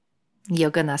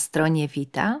Joga na stronie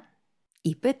wita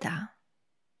i pyta: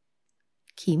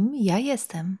 kim ja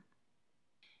jestem?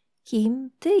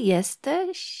 Kim ty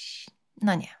jesteś?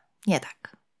 No nie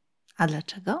tak. A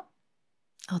dlaczego?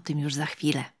 O tym już za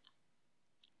chwilę.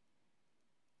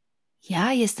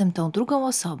 Ja jestem tą drugą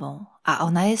osobą, a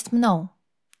ona jest mną.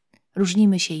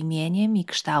 Różnimy się imieniem i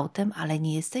kształtem, ale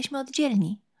nie jesteśmy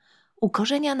oddzielni. U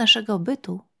korzenia naszego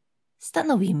bytu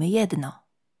stanowimy jedno,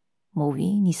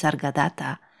 mówi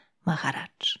Nisargadatta Maharaj.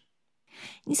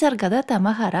 Nisargadatta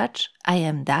Maharaj, I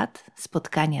am that,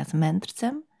 spotkania z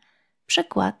mędrcem,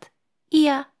 przekład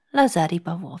Ija Lazari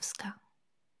Pawłowska.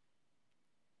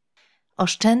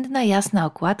 Oszczędna, jasna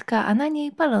okładka, a na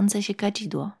niej palące się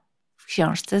kadzidło. W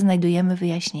książce znajdujemy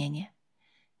wyjaśnienie.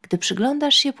 Gdy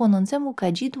przyglądasz się płonącemu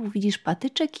kadzidłu, widzisz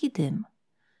patyczek i dym,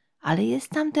 ale jest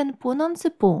tam ten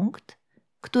płonący punkt,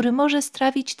 który może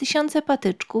strawić tysiące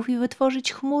patyczków i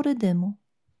wytworzyć chmury dymu.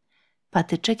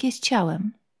 Patyczek jest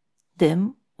ciałem,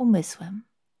 dym umysłem,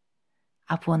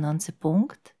 a płonący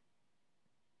punkt?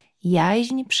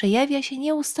 Jaźń przejawia się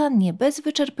nieustannie, bez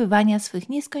wyczerpywania swych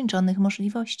nieskończonych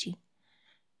możliwości,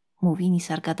 mówi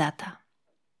Nisargadatta.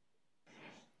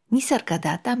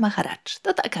 Nisargadatta Maharaj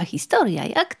to taka historia,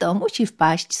 jak to musi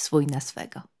wpaść swój na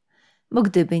swego. Bo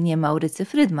gdyby nie Maurycy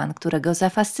Frydman, którego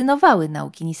zafascynowały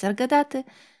nauki Nisargadatty,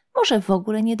 może w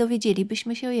ogóle nie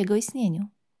dowiedzielibyśmy się o jego istnieniu.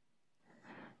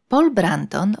 Paul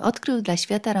Branton odkrył dla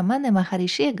świata Ramanę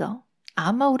Maharishiego,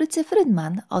 a Maurycy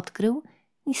Frydman odkrył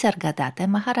Nisargadattę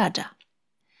Maharaja.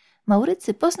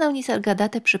 Maurycy poznał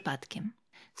Nisargadattę przypadkiem.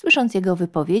 Słysząc jego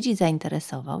wypowiedzi,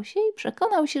 zainteresował się i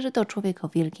przekonał się, że to człowiek o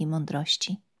wielkiej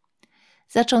mądrości.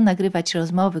 Zaczął nagrywać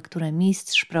rozmowy, które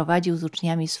mistrz prowadził z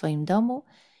uczniami w swoim domu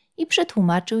i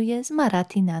przetłumaczył je z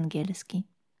Marathi na angielski.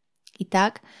 I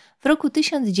tak w roku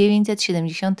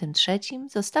 1973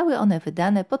 zostały one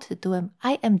wydane pod tytułem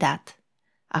I am that,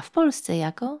 a w Polsce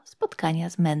jako Spotkania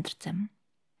z mędrcem.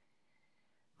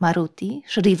 Maruti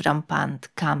Shrivrampant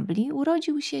Kambli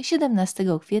urodził się 17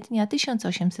 kwietnia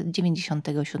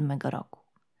 1897 roku.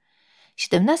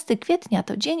 17 kwietnia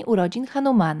to dzień urodzin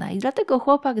Hanumana i dlatego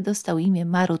chłopak dostał imię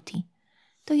Maruti.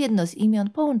 To jedno z imion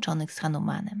połączonych z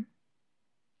Hanumanem.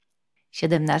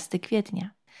 17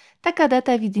 kwietnia. Taka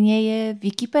data widnieje w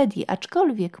Wikipedii,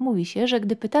 aczkolwiek mówi się, że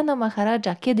gdy pytano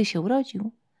Maharaja, kiedy się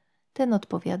urodził, ten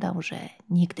odpowiadał, że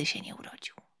nigdy się nie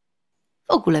urodził.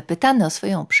 W ogóle pytany o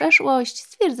swoją przeszłość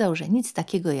stwierdzał, że nic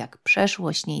takiego jak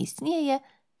przeszłość nie istnieje,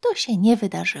 to się nie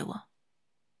wydarzyło.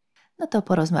 No to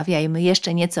porozmawiajmy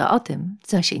jeszcze nieco o tym,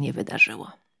 co się nie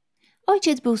wydarzyło.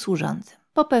 Ojciec był służącym.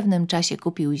 Po pewnym czasie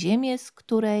kupił ziemię, z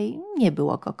której nie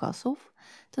było kokosów.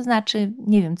 To znaczy,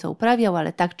 nie wiem co uprawiał,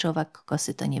 ale tak czy owak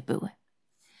kokosy to nie były.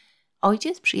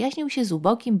 Ojciec przyjaźnił się z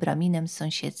ubogim braminem z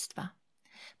sąsiedztwa.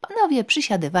 Panowie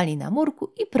przysiadywali na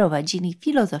murku i prowadzili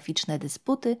filozoficzne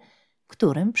dysputy,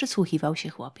 którym przysłuchiwał się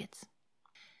chłopiec.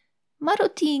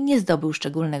 Maruti nie zdobył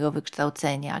szczególnego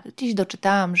wykształcenia. Gdzieś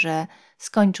doczytałam, że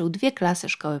skończył 2 klasy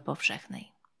szkoły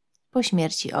powszechnej. Po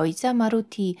śmierci ojca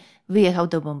Maruti wyjechał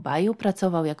do Bombaju,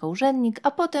 pracował jako urzędnik,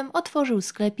 a potem otworzył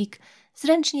sklepik z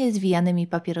ręcznie zwijanymi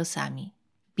papierosami.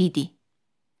 Bidi.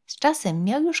 Z czasem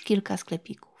miał już kilka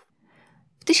sklepików.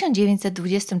 W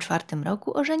 1924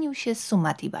 roku ożenił się z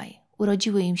Sumati Bai.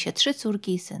 Urodziły im się 3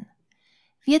 córki i syn.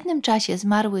 W jednym czasie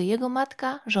zmarły jego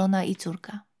matka, żona i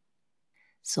córka.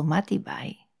 Sumati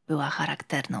Bai była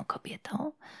charakterną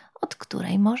kobietą, od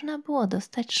której można było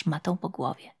dostać szmatą po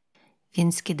głowie.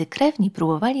 Więc kiedy krewni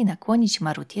próbowali nakłonić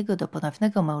Marutiego do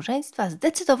ponownego małżeństwa,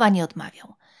 zdecydowanie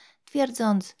odmawiał,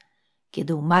 twierdząc: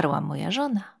 kiedy umarła moja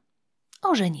żona,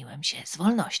 ożeniłem się z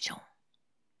wolnością.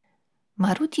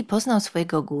 Maruti poznał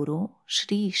swojego guru,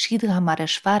 Sri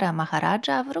Siddhamareshvara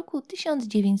Maharaja, w roku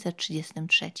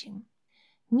 1933.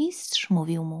 Mistrz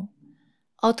mówił mu: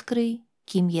 odkryj,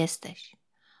 kim jesteś.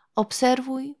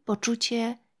 Obserwuj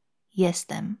poczucie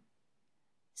jestem.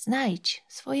 Znajdź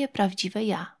swoje prawdziwe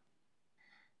ja.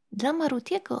 Dla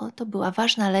Marutiego to była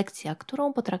ważna lekcja,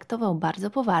 którą potraktował bardzo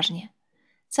poważnie.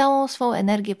 Całą swą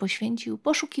energię poświęcił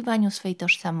poszukiwaniu swej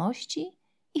tożsamości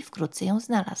i wkrótce ją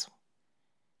znalazł.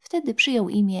 Wtedy przyjął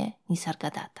imię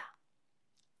Nisargadatta.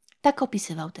 Tak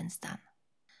opisywał ten stan.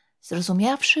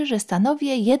 Zrozumiawszy, że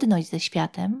stanowię jedność ze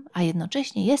światem, a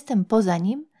jednocześnie jestem poza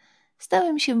nim,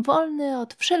 stałem się wolny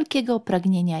od wszelkiego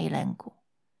pragnienia i lęku.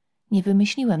 Nie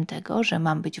wymyśliłem tego, że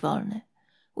mam być wolny.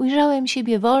 Ujrzałem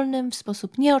siebie wolnym w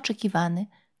sposób nieoczekiwany,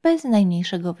 bez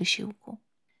najmniejszego wysiłku.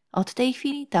 Od tej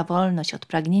chwili ta wolność od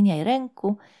pragnienia i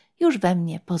lęku już we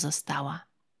mnie pozostała.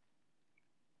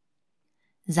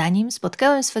 Zanim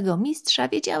spotkałem swego mistrza,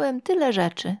 wiedziałem tyle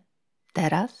rzeczy.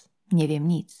 Teraz nie wiem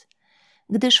nic.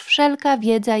 gdyż wszelka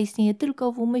wiedza istnieje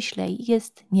tylko w umyśle i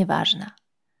jest nieważna.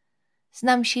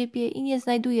 Znam siebie i nie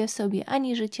znajduję w sobie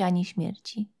ani życia, ani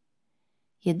śmierci.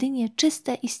 Jedynie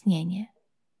czyste istnienie.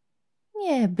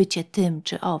 Nie bycie tym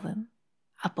czy owym,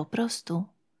 a po prostu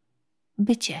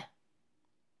bycie.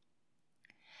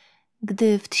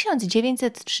 Gdy w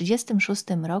 1936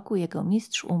 roku jego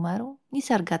mistrz umarł,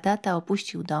 Nisargadatta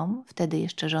opuścił dom, wtedy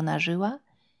jeszcze żona żyła,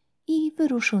 i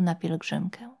wyruszył na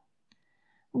pielgrzymkę.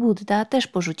 Buddha też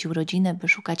porzucił rodzinę, by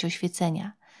szukać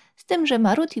oświecenia, z tym, że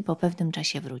Maruti po pewnym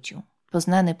czasie wrócił.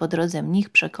 Poznany po drodze mnich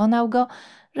przekonał go,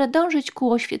 że dążyć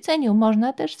ku oświeceniu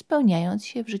można też spełniając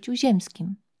się w życiu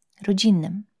ziemskim,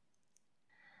 rodzinnym.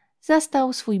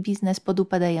 Zastał swój biznes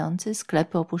podupadający,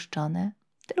 sklepy opuszczone.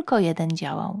 Tylko jeden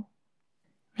działał.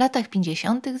 W latach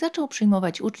 50. zaczął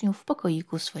przyjmować uczniów w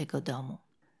pokoiku swojego domu.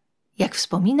 Jak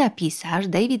wspomina pisarz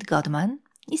David Goodman,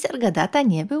 Nisargadatta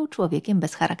nie był człowiekiem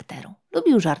bez charakteru.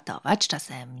 Lubił żartować,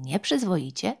 czasem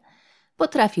nieprzyzwoicie.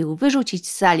 Potrafił wyrzucić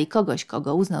z sali kogoś,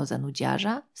 kogo uznał za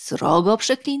nudziarza, srogo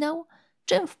przeklinał,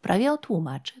 czym wprawiał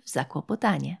tłumaczy w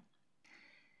zakłopotanie.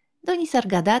 Do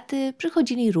Nisargadatty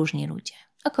przychodzili różni ludzie.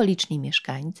 Okoliczni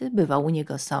mieszkańcy, bywał u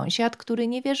niego sąsiad, który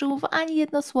nie wierzył w ani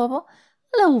jedno słowo,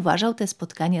 ale uważał te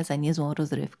spotkania za niezłą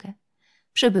rozrywkę.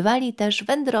 Przybywali też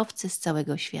wędrowcy z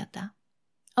całego świata.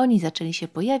 Oni zaczęli się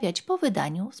pojawiać po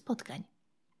wydaniu spotkań.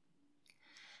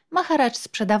 Maharadż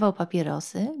sprzedawał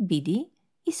papierosy, bidi,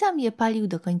 i sam je palił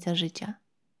do końca życia.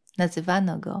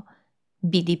 Nazywano go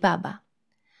Bidi Baba.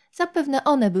 Zapewne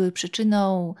one były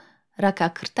przyczyną raka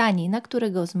krtani, na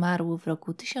którego zmarł w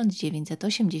roku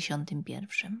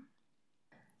 1981.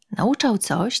 Nauczał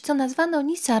coś, co nazwano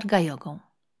Nisarga jogą.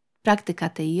 Praktyka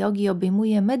tej jogi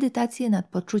obejmuje medytację nad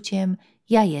poczuciem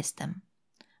ja jestem.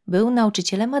 Był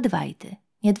nauczycielem Adwajty,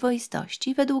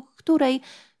 niedwoistości, według której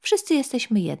wszyscy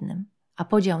jesteśmy jednym, a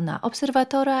podział na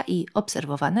obserwatora i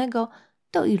obserwowanego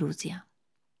to iluzja.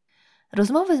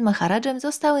 Rozmowy z Maharadżem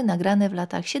zostały nagrane w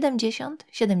latach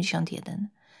 70-71.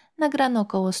 Nagrano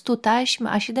około 100 taśm,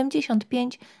 a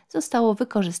 75 zostało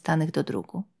wykorzystanych do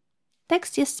druku.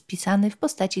 Tekst jest spisany w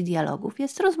postaci dialogów.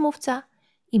 Jest rozmówca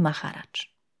i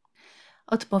Maharadż.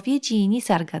 Odpowiedzi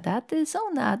Nisargadatty są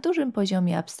na dużym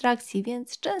poziomie abstrakcji,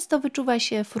 więc często wyczuwa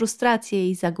się frustrację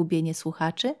i zagubienie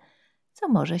słuchaczy, co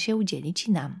może się udzielić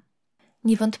i nam.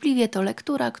 Niewątpliwie to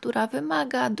lektura, która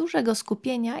wymaga dużego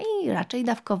skupienia i raczej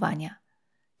dawkowania.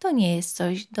 To nie jest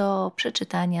coś do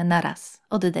przeczytania na raz,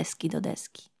 od deski do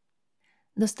deski.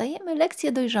 Dostajemy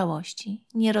lekcję dojrzałości,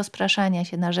 nierozpraszania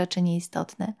się na rzeczy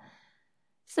nieistotne.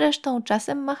 Zresztą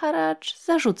czasem Maharadż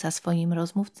zarzuca swoim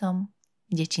rozmówcom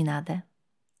dziecinadę.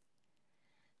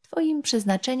 Twoim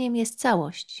przeznaczeniem jest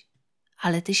całość,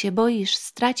 ale ty się boisz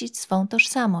stracić swą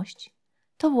tożsamość.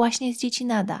 To właśnie jest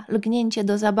dziecinada, lgnięcie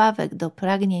do zabawek, do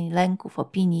pragnień, lęków,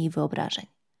 opinii i wyobrażeń.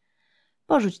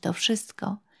 Porzuć to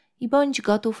wszystko i bądź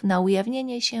gotów na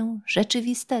ujawnienie się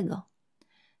rzeczywistego.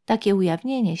 Takie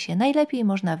ujawnienie się najlepiej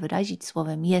można wyrazić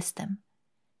słowem jestem.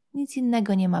 Nic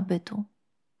innego nie ma bytu.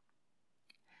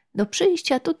 Do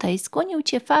przyjścia tutaj skłonił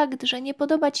cię fakt, że nie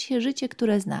podoba ci się życie,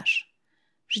 które znasz.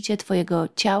 Życie twojego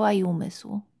ciała i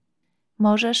umysłu.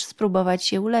 Możesz spróbować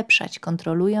się ulepszać,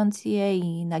 kontrolując je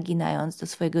i naginając do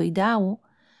swojego ideału,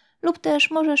 lub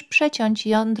też możesz przeciąć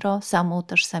jądro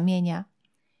samoutożsamienia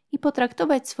i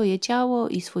potraktować swoje ciało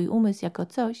i swój umysł jako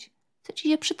coś, co ci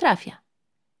się przytrafia,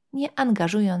 nie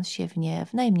angażując się w nie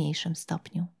w najmniejszym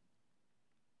stopniu.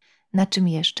 Na czym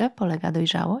jeszcze polega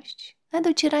dojrzałość? Na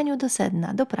docieraniu do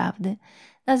sedna, do prawdy,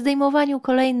 na zdejmowaniu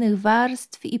kolejnych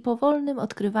warstw i powolnym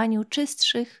odkrywaniu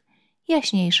czystszych,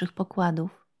 jaśniejszych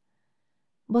pokładów.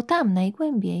 Bo tam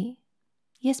najgłębiej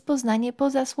jest poznanie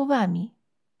poza słowami,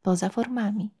 poza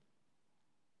formami.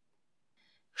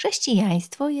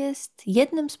 Chrześcijaństwo jest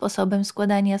jednym sposobem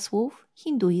składania słów,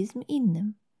 hinduizm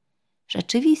innym.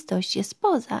 Rzeczywistość jest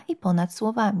poza i ponad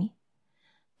słowami.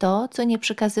 To, co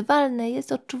nieprzekazywalne,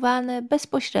 jest odczuwalne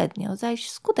bezpośrednio, zaś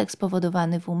skutek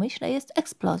spowodowany w umyśle jest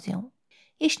eksplozją.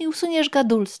 Jeśli usuniesz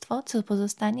gadulstwo, co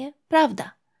pozostanie?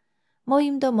 Prawda.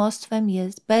 Moim domostwem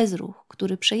jest bezruch,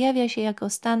 który przejawia się jako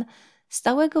stan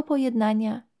stałego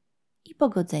pojednania i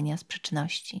pogodzenia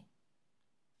sprzeczności.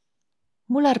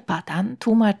 Mular Patan,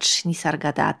 tłumacz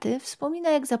Nisargadatty, wspomina,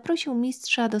 jak zaprosił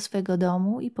mistrza do swego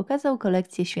domu i pokazał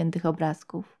kolekcję świętych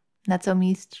obrazków. Na co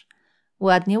mistrz?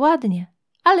 Ładnie, ładnie,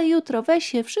 ale jutro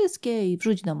weź je wszystkie i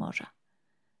wrzuć do morza.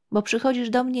 Bo przychodzisz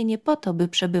do mnie nie po to, by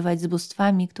przebywać z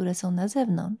bóstwami, które są na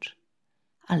zewnątrz,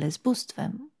 ale z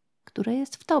bóstwem, które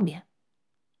jest w tobie.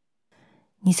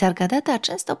 Nisargadatta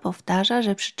często powtarza,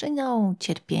 że przyczyną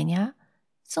cierpienia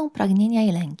są pragnienia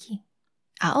i lęki,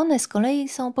 a one z kolei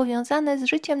są powiązane z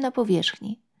życiem na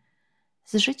powierzchni.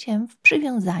 z życiem w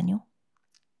przywiązaniu.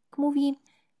 Mówi,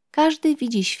 każdy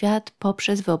widzi świat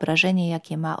poprzez wyobrażenie,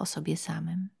 jakie ma o sobie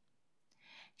samym.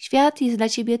 Świat jest dla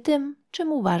ciebie tym,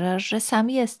 czym uważasz, że sam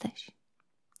jesteś.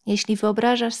 Jeśli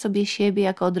wyobrażasz sobie siebie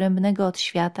jako odrębnego od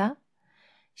świata,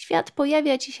 świat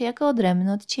pojawia ci się jako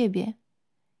odrębny od ciebie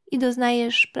i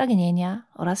doznajesz pragnienia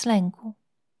oraz lęku.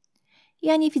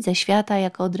 Ja nie widzę świata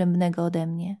jako odrębnego ode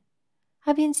mnie,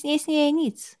 a więc nie istnieje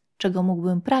nic, czego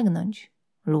mógłbym pragnąć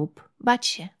lub bać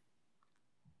się.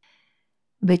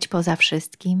 Być poza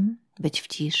wszystkim, być w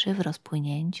ciszy, w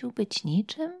rozpłynięciu, być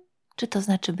niczym? Czy to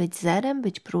znaczy być zerem,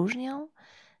 być próżnią?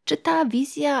 Czy ta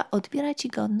wizja odbiera ci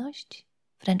godność?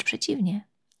 Wręcz przeciwnie.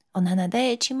 Ona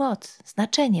nadaje ci moc,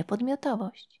 znaczenie,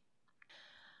 podmiotowość.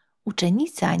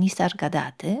 Uczennica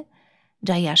Nisargadaty,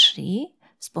 Jayashri,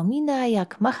 wspomina,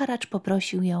 jak Maharaj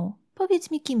poprosił ją: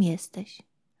 powiedz mi, kim jesteś.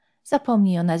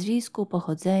 Zapomnij o nazwisku,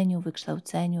 pochodzeniu,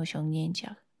 wykształceniu,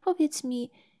 osiągnięciach. Powiedz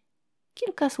mi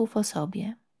kilka słów o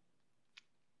sobie.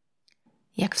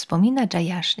 Jak wspomina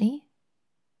Jayashri,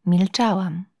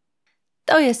 milczałam.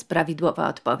 To jest prawidłowa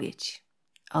odpowiedź,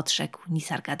 odrzekł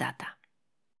Nisargadatta.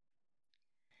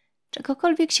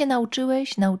 Czegokolwiek się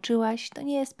nauczyłaś, to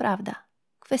nie jest prawda.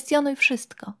 Kwestionuj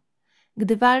wszystko.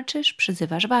 Gdy walczysz,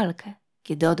 przyzywasz walkę.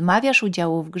 Kiedy odmawiasz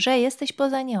udziału w grze, jesteś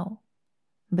poza nią.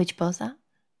 Być poza?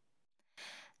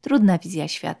 Trudna wizja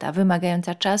świata,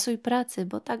 wymagająca czasu i pracy,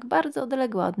 bo tak bardzo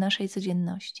odległa od naszej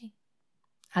codzienności.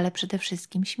 Ale przede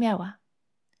wszystkim śmiała.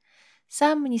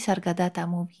 Sam Nisargadatta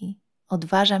mówi: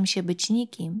 odważam się być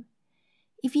nikim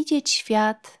i widzieć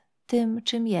świat tym,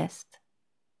 czym jest.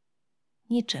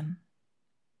 Niczym.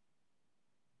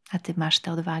 A ty masz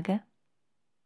tę odwagę?